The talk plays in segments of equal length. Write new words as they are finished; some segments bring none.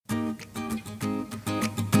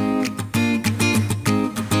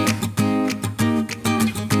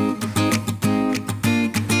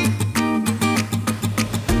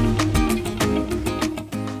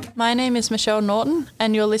My name is Michelle Norton,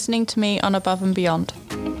 and you're listening to me on Above and Beyond.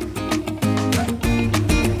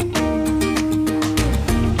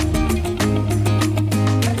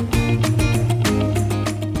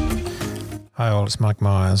 Hi all, it's Mike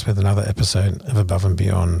Myers with another episode of Above and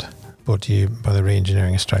Beyond, brought to you by the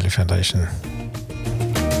Re-Engineering Australia Foundation.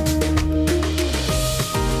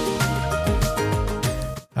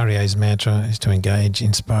 REA's mantra is to engage,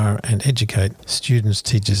 inspire and educate students,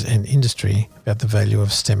 teachers and industry about the value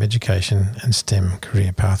of STEM education and STEM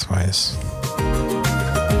career pathways.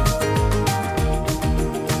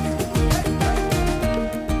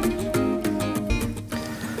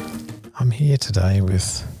 I'm here today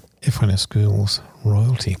with F1 in Schools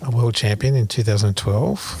royalty, a world champion in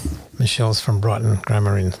 2012. Michelle's from Brighton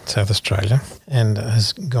Grammar in South Australia and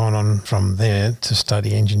has gone on from there to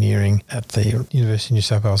study engineering at the University of New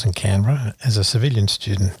South Wales in Canberra as a civilian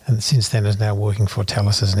student, and since then is now working for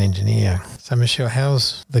Thales as an engineer. So Michelle,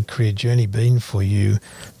 how's the career journey been for you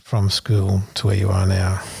from school to where you are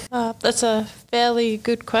now? That's a fairly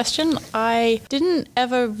good question. I didn't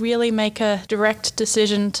ever really make a direct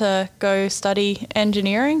decision to go study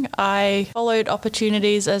engineering. I followed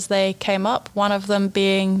opportunities as they came up, one of them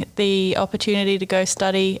being the opportunity to go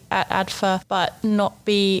study at ADFA but not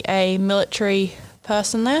be a military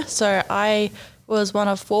person there. So I was one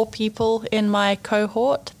of 4 people in my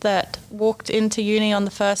cohort that walked into uni on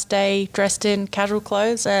the first day dressed in casual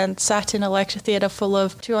clothes and sat in a lecture theatre full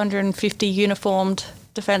of 250 uniformed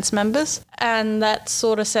defence members, and that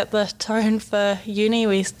sort of set the tone for uni.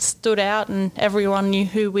 We stood out and everyone knew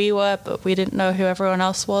who we were, but we didn't know who everyone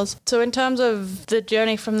else was. So in terms of the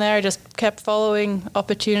journey from there, I just kept following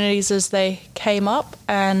opportunities as they came up,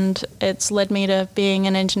 and it's led me to being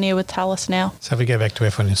an engineer with Thales now. So if we go back to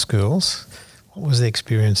F1 in Schools, what was the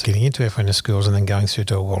experience getting into F1 in Schools and then going through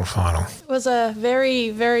to a world final? It was a very,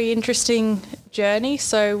 very interesting journey.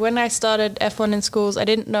 So when I started F1 in Schools, I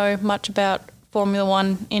didn't know much about Formula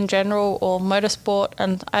One in general or motorsport,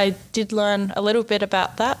 and I did learn a little bit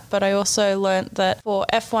about that, but I also learnt that for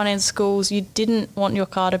F1 in Schools you didn't want your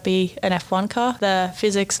car to be an F1 car. The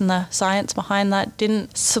physics and the science behind that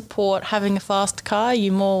didn't support having a fast car.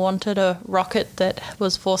 You more wanted a rocket that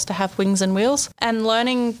was forced to have wings and wheels, and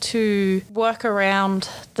learning to work around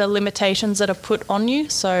the limitations that are put on you.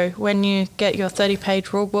 So when you get your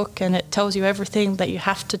 30-page rule book and it tells you everything that you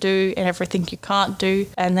have to do and everything you can't do,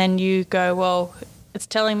 and then you go, well, it's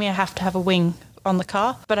telling me I have to have a wing on the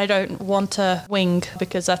car, but I don't want a wing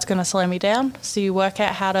because that's going to slow me down. So you work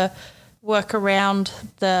out how to work around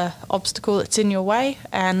the obstacle that's in your way,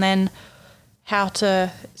 and then how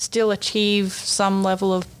to still achieve some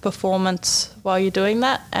level of performance while you're doing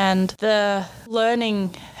that. And the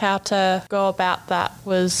learning how to go about that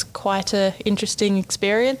was quite an interesting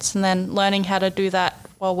experience, and then learning how to do that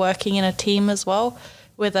while working in a team as well,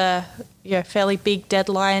 with a fairly big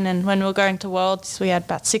deadline. And when we were going to Worlds, we had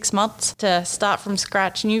about 6 months to start from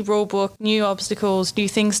scratch, new rule book, new obstacles, new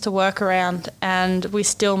things to work around, and we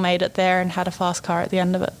still made it there and had a fast car at the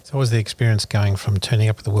end of it. So what was the experience going from turning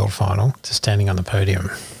up at the world final to standing on the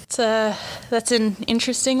podium? That's an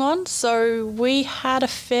interesting one. So we had a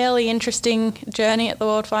fairly interesting journey at the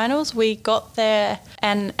World Finals. We got there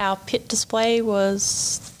and our pit display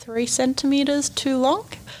was 3 centimetres too long.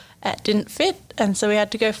 It didn't fit, and so we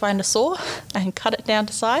had to go find a saw and cut it down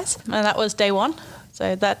to size, and that was day 1.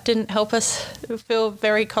 So that didn't help us feel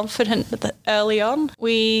very confident early on.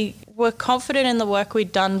 We were confident in the work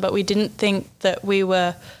we'd done, but we didn't think that we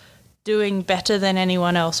were doing better than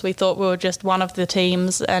anyone else. We thought we were just one of the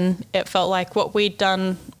teams, and it felt like what we'd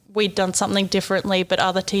done something differently, but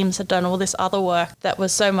other teams had done all this other work that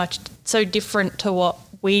was so different to what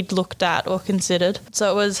we'd looked at or considered.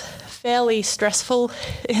 So it was fairly stressful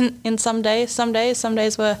in some days. Some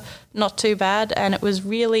days were not too bad, and it was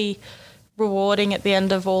really rewarding at the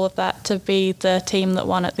end of all of that to be the team that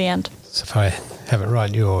won at the end. So if I have it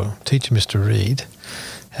right, your teacher, Mr. Reid,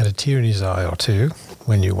 had a tear in his eye or two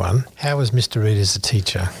when you won. How was Mr. Reid as a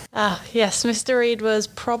teacher? Yes, Mr. Reid was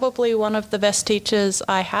probably one of the best teachers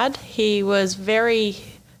I had. He was very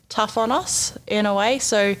tough on us in a way.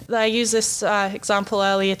 So I used this example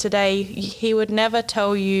earlier today. He would never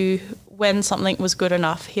tell you when something was good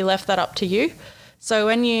enough. He left that up to you. So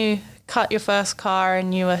when you cut your first car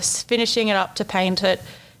and you were finishing it up to paint it,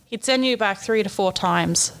 he'd send you back 3 to 4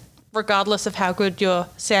 times, regardless of how good your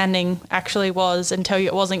sanding actually was, and tell you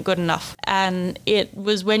it wasn't good enough. And it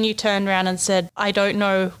was when you turned around and said, I don't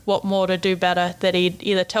know what more to do better, that he'd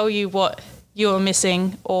either tell you what you were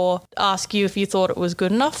missing or ask you if you thought it was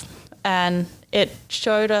good enough. And it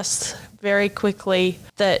showed us very quickly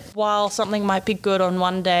that while something might be good on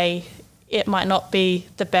one day, it might not be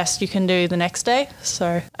the best you can do the next day.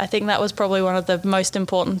 So I think that was probably one of the most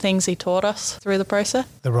important things he taught us through the process.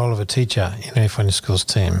 The role of a teacher in an F1 Schools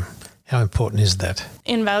team, how important is that?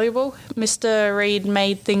 Invaluable. Mr. Reid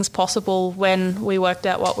made things possible when we worked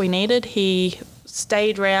out what we needed. He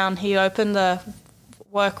stayed round, he opened the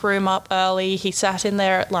workroom up early, he sat in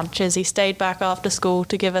there at lunches, he stayed back after school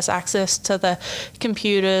to give us access to the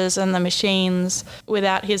computers and the machines.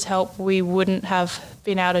 Without his help, we wouldn't have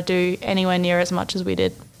been able to do anywhere near as much as we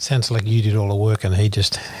did. Sounds like you did all the work and he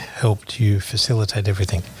just helped you facilitate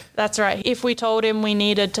everything. That's right. If we told him we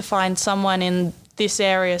needed to find someone in this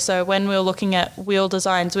area, so when we were looking at wheel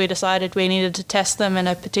designs, we decided we needed to test them in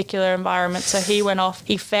a particular environment. So he went off,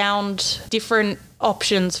 he found different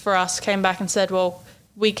options for us, came back and said, well,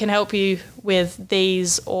 we can help you with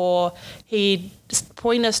these, or he'd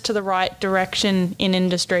point us to the right direction in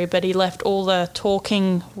industry, but he left all the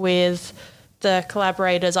talking with the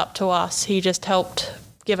collaborators up to us. He just helped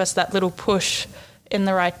give us that little push in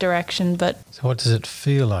the right direction. But so what does it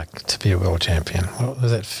feel like to be a world champion? What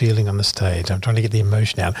was that feeling on the stage? I'm trying to get the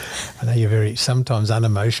emotion out. I know you're very sometimes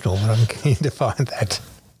unemotional, but I'm keen to find that.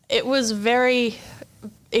 It was very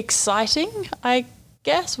exciting, I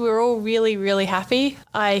guess. We were all really, really happy.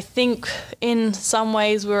 I think in some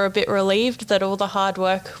ways we were a bit relieved that all the hard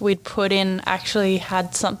work we'd put in actually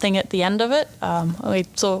had something at the end of it. We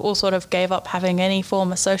all sort of gave up having any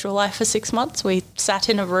form of social life for 6 months. We sat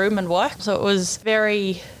in a room and worked. So it was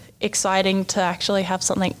very exciting to actually have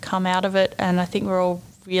something come out of it. And I think we're all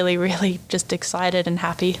really, really just excited and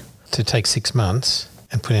happy. To take 6 months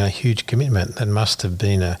and put in a huge commitment, that must have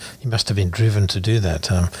been you must have been driven to do that.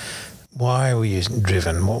 Why were you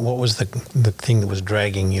driven? What was the thing that was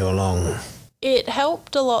dragging you along? It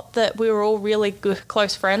helped a lot that we were all really good,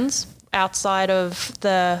 close friends outside of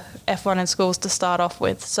the F1 in Schools to start off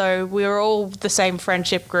with. So we were all the same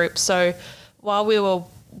friendship group. So while we were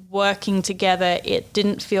working together, it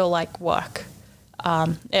didn't feel like work.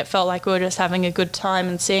 It felt like we were just having a good time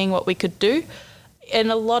and seeing what we could do. In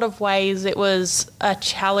a lot of ways, it was a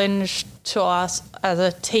challenge to us as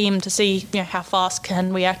a team to see, how fast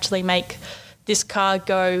can we actually make this car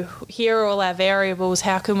go. Here are all our variables.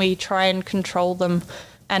 How can we try and control them?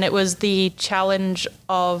 And it was the challenge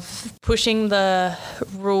of pushing the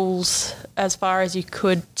rules as far as you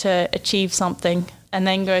could to achieve something and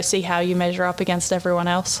then go see how you measure up against everyone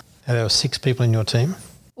else. Now, there were 6 people in your team?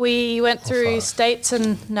 We went through states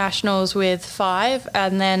and nationals with 5,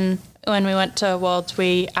 and then when we went to Worlds,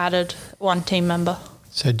 we added 1 team member.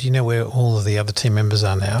 So do you know where all of the other team members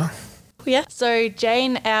are now? Yeah. So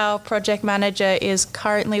Jane, our project manager, is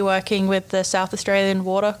currently working with the South Australian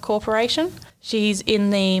Water Corporation. She's in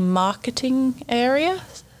the marketing area.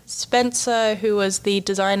 Spencer, who was the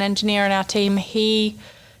design engineer in our team, he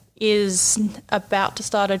is about to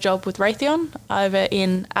start a job with Raytheon over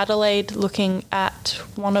in Adelaide, looking at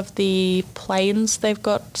one of the planes they've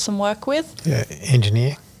got some work with. Yeah,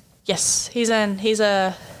 engineer? Yes, he's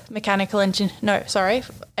a mechanical engineer. No, sorry,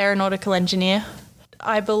 aeronautical engineer.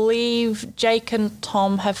 I believe Jake and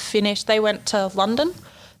Tom have finished. They went to London,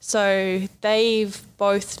 so they've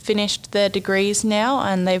both finished their degrees now,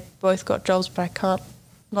 and they've both got jobs. But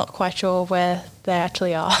not quite sure where they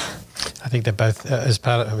actually are. I think they're both as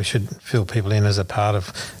part of. We should fill people in as a part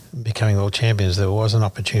of becoming world champions. There was an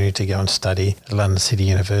opportunity to go and study at London City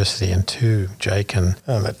University, and Jake and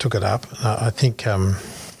that took it up. I think.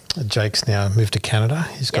 Jake's now moved to Canada.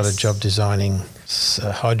 He's got a job designing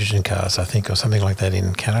hydrogen cars, I think, or something like that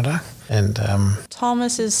in Canada. And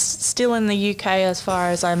Thomas is still in the UK as far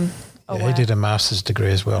as I'm aware. He did a master's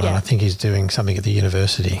degree as well, and I think he's doing something at the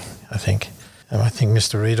university, I think. I think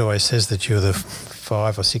Mr. Reid always says that you're the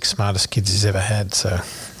 5 or 6 smartest kids he's ever had. So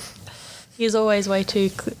he's always way too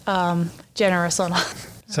generous on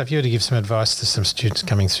us. So if you were to give some advice to some students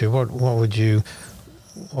coming through, what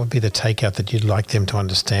would be the takeout that you'd like them to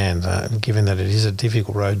understand, given that it is a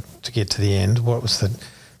difficult road to get to the end? What was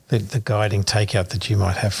the guiding takeout that you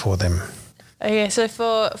might have for them? Okay, so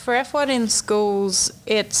for F1 in Schools,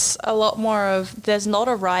 it's a lot more of there's not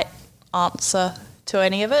a right answer to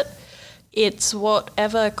any of it. It's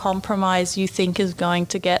whatever compromise you think is going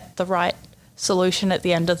to get the right solution at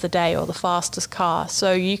the end of the day, or the fastest car.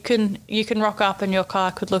 So you can rock up and your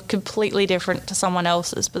car could look completely different to someone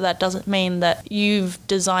else's, but that doesn't mean that you've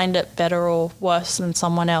designed it better or worse than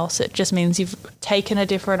someone else. It just means you've taken a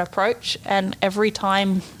different approach, and every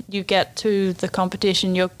time you get to the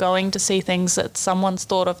competition, you're going to see things that someone's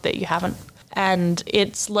thought of that you haven't. And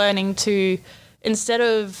it's learning to, instead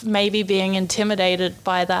of maybe being intimidated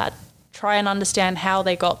by that, try and understand how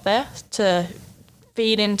they got there, to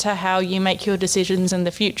feed into how you make your decisions in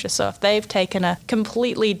the future. So if they've taken a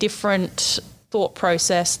completely different thought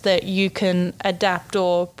process, that you can adapt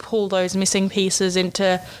or pull those missing pieces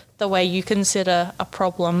into the way you consider a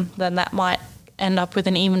problem, then that might end up with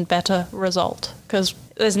an even better result, because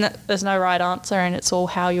there's no right answer, and it's all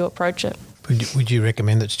how you approach it. Would you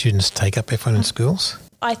recommend that students take up F1 in schools?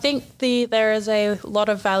 I think there is a lot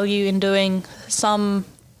of value in doing some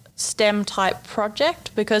STEM type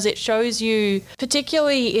project, because it shows you,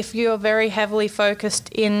 particularly if you're very heavily focused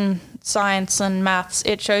in science and maths,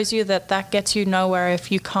 it shows you that gets you nowhere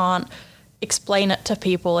if you can't explain it to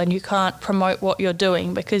people and you can't promote what you're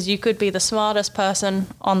doing, because you could be the smartest person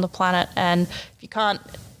on the planet, and if you can't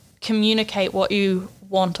communicate what you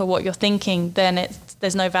want or what you're thinking, then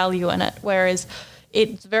there's no value in it. Whereas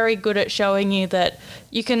it's very good at showing you that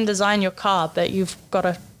you can design your car, but you've got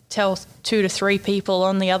to tell 2 to 3 people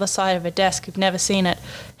on the other side of a desk who've never seen it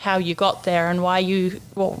how you got there and why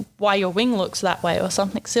your wing looks that way or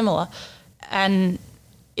something similar. And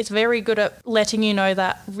it's very good at letting you know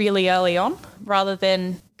that really early on, rather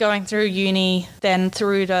than going through uni, then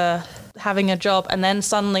through to having a job, and then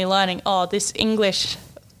suddenly learning, this English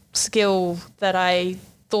skill that I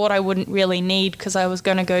thought I wouldn't really need because I was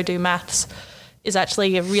going to go do maths is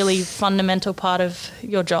actually a really fundamental part of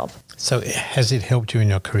your job. So has it helped you in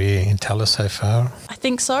your career in TALIS so far? I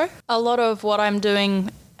think so. A lot of what I'm doing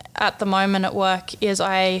at the moment at work is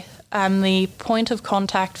I am the point of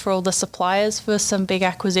contact for all the suppliers for some big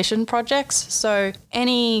acquisition projects. So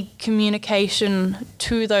any communication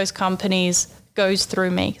to those companies goes through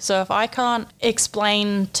me. So if I can't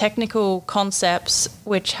explain technical concepts,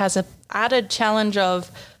 which has an added challenge of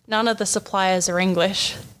none of the suppliers are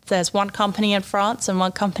English. There's one company in France and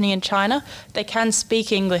one company in China. They can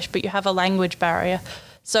speak English, but you have a language barrier.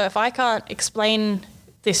 So if I can't explain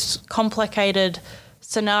this complicated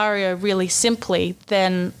scenario really simply,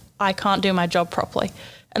 then I can't do my job properly.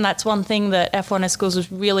 And that's one thing that F1 in Schools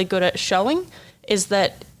is really good at showing, is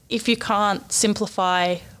that if you can't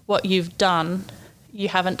simplify what you've done, you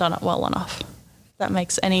haven't done it well enough. If that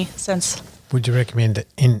makes any sense. Would you recommend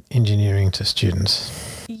engineering to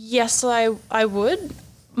students? Yes, I would.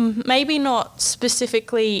 Maybe not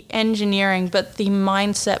specifically engineering, but the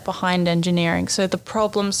mindset behind engineering. So the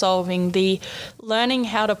problem solving, the learning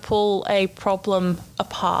how to pull a problem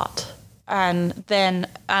apart and then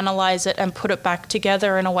analyze it and put it back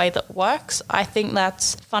together in a way that works. I think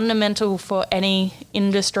that's fundamental for any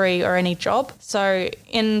industry or any job. So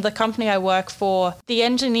in the company I work for, the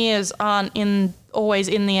engineers aren't always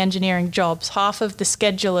in the engineering jobs. Half of the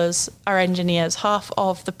schedulers are engineers, half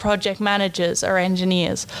of the project managers are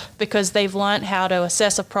engineers, because they've learned how to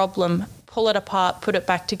assess a problem, pull it apart, put it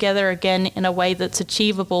back together again in a way that's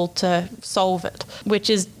achievable to solve it, which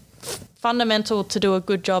is fundamental to do a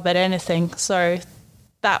good job at anything. So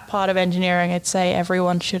that part of engineering, I'd say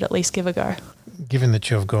everyone should at least give a go. Given that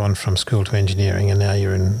you've gone from school to engineering and now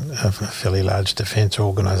you're in a fairly large defence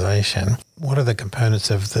organisation, what are the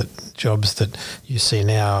components of the jobs that you see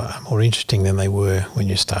now are more interesting than they were when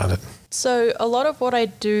you started? So a lot of what I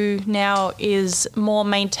do now is more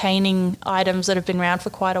maintaining items that have been around for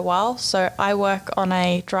quite a while. So I work on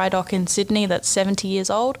a dry dock in Sydney that's 70 years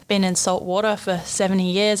old, been in salt water for 70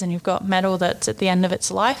 years, and you've got metal that's at the end of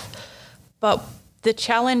its life. But the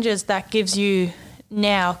challenges that gives you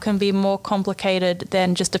now can be more complicated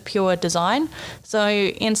than just a pure design. So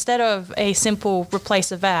instead of a simple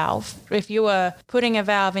replace a valve, if you were putting a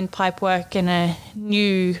valve in pipework in a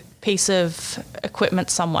new piece of equipment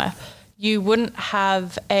somewhere, you wouldn't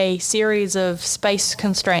have a series of space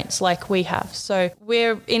constraints like we have. So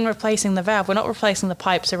we're in replacing the valve. We're not replacing the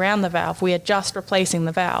pipes around the valve. We are just replacing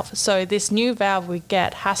the valve. So this new valve we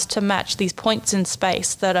get has to match these points in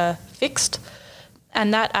space that are fixed.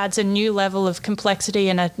 And that adds a new level of complexity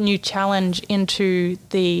and a new challenge into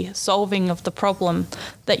the solving of the problem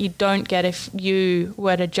that you don't get if you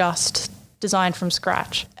were to just design from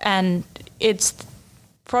scratch. And it's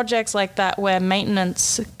projects like that where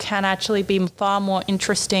maintenance can actually be far more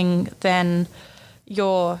interesting than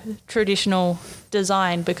your traditional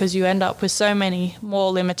design, because you end up with so many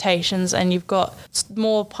more limitations and you've got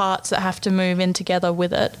more parts that have to move in together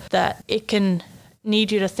with it, that it can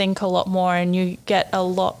need you to think a lot more and you get a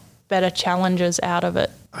lot better challenges out of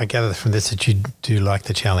it. I gather from this that you do like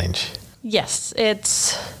the challenge. Yes,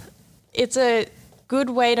 it's a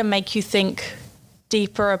good way to make you think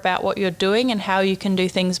deeper about what you're doing and how you can do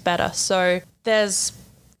things better. So there's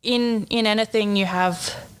in anything you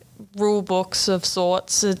have rule books of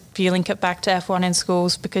sorts, if you link it back to F1 in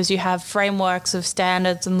Schools, because you have frameworks of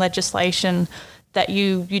standards and legislation that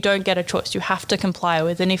you don't get a choice. You have to comply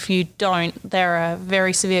with. And if you don't, there are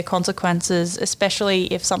very severe consequences, especially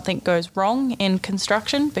if something goes wrong in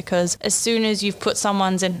construction, because as soon as you've put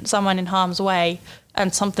someone in harm's way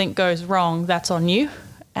and something goes wrong, that's on you.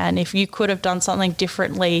 And if you could have done something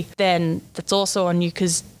differently, then that's also on you,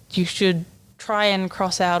 because you should try and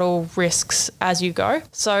cross out all risks as you go.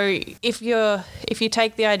 So if you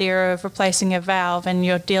take the idea of replacing a valve and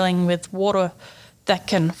you're dealing with water that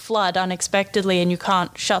can flood unexpectedly and you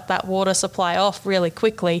can't shut that water supply off really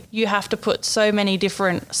quickly, you have to put so many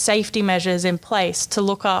different safety measures in place to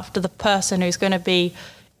look after the person who's going to be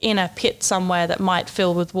in a pit somewhere that might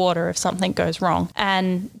fill with water if something goes wrong.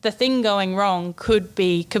 And the thing going wrong could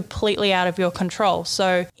be completely out of your control.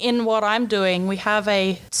 So in what I'm doing, we have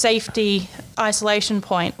a safety isolation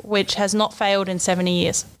point which has not failed in 70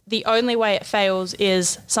 years. The only way it fails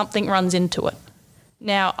is something runs into it.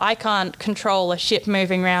 Now, I can't control a ship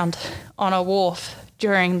moving around on a wharf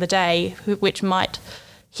during the day, which might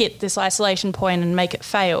hit this isolation point and make it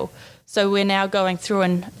fail. So we're now going through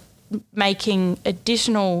and making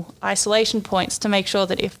additional isolation points to make sure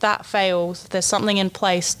that if that fails, there's something in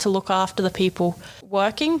place to look after the people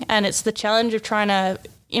working. And it's the challenge of trying to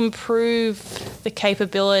improve the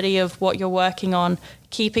capability of what you're working on,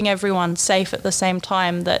 keeping everyone safe at the same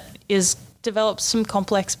time, that develops some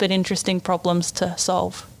complex but interesting problems to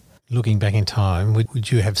solve. Looking back in time,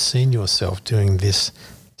 would you have seen yourself doing this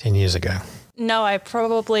 10 years ago? No, I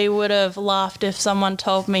probably would have laughed if someone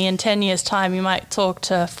told me in 10 years' time you might talk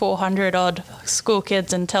to 400-odd school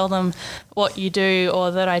kids and tell them what you do,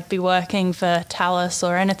 or that I'd be working for Thales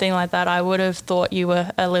or anything like that. I would have thought you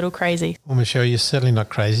were a little crazy. Well, Michelle, you're certainly not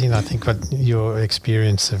crazy, and I think your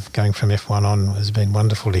experience of going from F1 on has been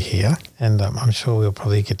wonderful to hear, and I'm sure we'll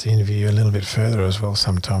probably get to interview you a little bit further as well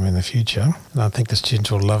sometime in the future. And I think the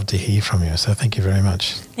students will love to hear from you, so thank you very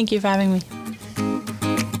much. Thank you for having me.